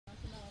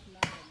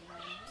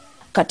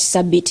kati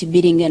sabbiiti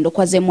bbiri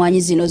ng'endokwa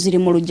z'emmwaanyi zino ziri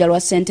mu luggya lwa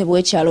ssentebe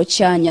w'ekyalo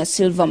Kyanya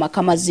Silver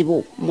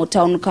Makamazibu mu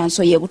Town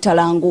Council y'e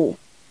Butalangu.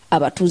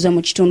 Abatuuze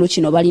mu kitundu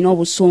kino balina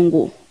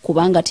obusungu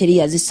kubanga teri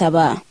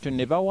yazisaba.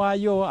 Ne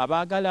bawaayo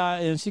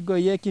abaagala ensigo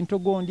y'ekintu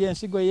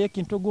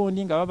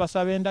gundi nga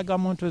babasaba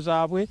endagamuntu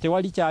zaabwe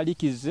tewali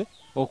kyalikize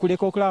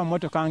okuleka okulaba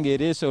mmotoka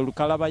ng'ereese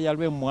olukalabaya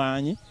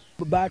lw'emmwaanyi.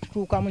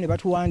 Baatutuukamu ne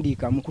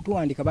batuwandiika, mu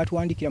kutuwandiika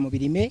batuwandikira mu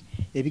birime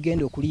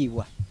ebigenda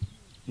okuliibwa.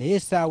 Naye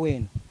essaawa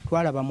eno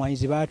twalaba mmwaanyi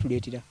ze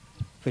baatuleetera.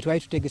 Ffe twali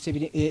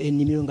tutegese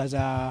ennimiro nga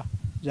za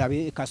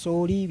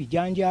kasooli,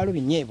 bijanjaalo,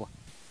 binyeebwa.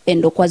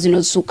 Endokwa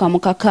zino zisukka mu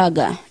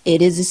kakaaga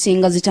era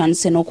ezisinga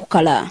zitandise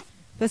n'okukala.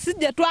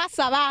 Sijja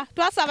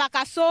twasaba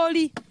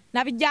kasooli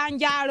na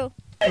bijanjaalo.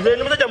 Nze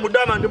ndi musajja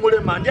mudama ndi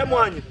mulema ndya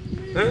mmwaanyi.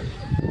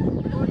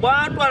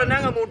 Bwatwala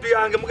nanga muntu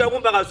yange mugenda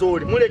kumpa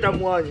kasooli muleeta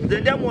mmwaanyi.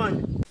 Nze ndya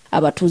mmwaanyi.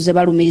 Abatuuze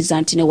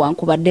balumiriza nti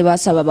newankubadde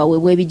baasaba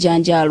baweebwa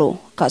ebijanjaalo,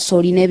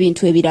 kasooli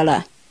n'ebintu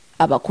ebirala,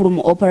 abakulu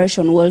mu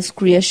Operation Wealth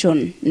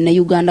Creation ne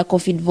Uganda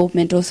Coffee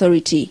Development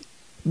Authority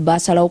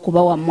basalawo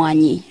okubawa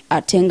mmwaanyi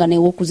ate nga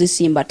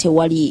n'ew'okuzisimba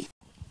tewali.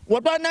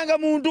 Watwananga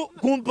muntu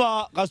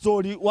kumpa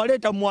kasooli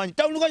waleeta mmwaanyi.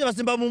 Tawulukanya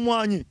basimba mu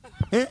mmwaanyi.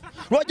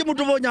 Lwaki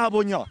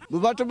mutubonyaabonya?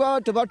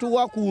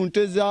 Tebatuwa ku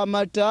nte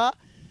z'amata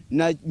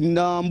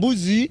na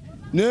mbuzi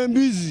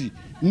n'embizi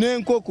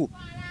n'enkoko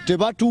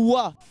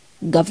tebatuwa.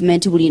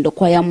 Gavumenti buli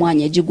ndokwa ya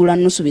mmwaanyi egigula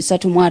nnusu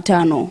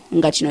 350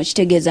 nga kino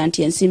kitegeeza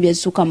nti ensimbi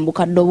ezisuka mu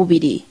bukadde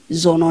obubiri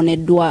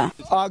zoonooneddwa.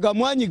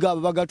 Agamwanyi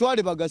gaabwe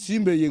bagatwale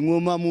bagasimbe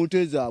y'engoma mu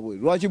nte zaabwe.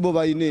 Lwaki bo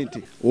balina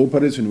ente?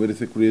 Operation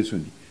Wealth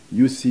Creation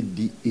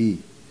UCDA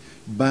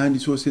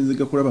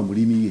bandisoosenze kulaba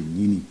mulimi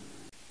yennyini.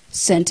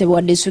 Ssentebe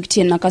wa disitulikiti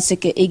y'e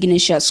Nakaseke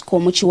Ignatius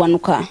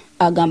Komukiwanuka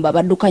agamba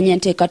baddukanya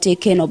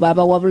enteekateeka eno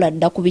baabawabula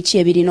dda ku biki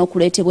ebirina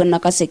okuleetebwa e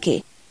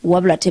Nakaseke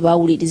wabula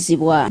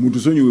tebaawulirizibwa.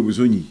 Mutusonyiwe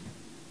busonyi.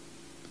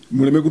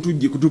 Muleme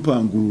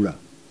kutupangulula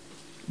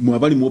mu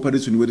abali mu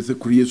Operation Wealth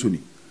Creation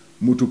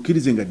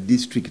mutukkirize nga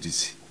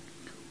districts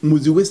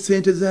muziwe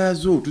ssente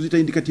zaazo tuzita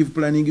indicative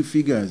planning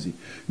figures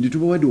ndi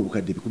tubawadde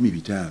obukadde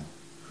 15,000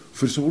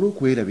 ffe tusobole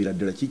okwerabira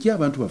ddala kiki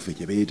abantu baffe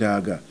kye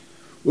beetaaga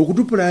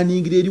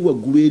okutupulaningira eri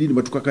waggulu eri ne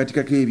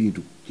batukakatikako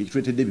ebintu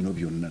kyekitwetedde bino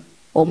byonna.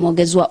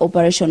 Omwogezi wa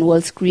Operation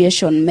Wealth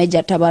Creation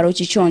Major Tabaro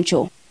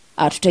Kichoncho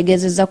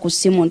atutegeezezza ku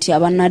ssimu nti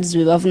abannadzi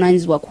be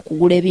bavunaanyizibwa ku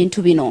kugula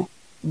ebintu bino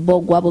bo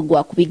gwabwe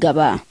gwa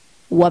kubigaba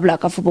wabula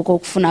akafubo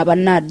k'okufuna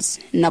abannadzi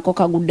nako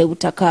kagudde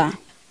butaka.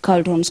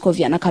 Carlton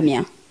Scovia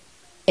Nakamya,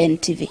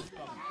 NTV.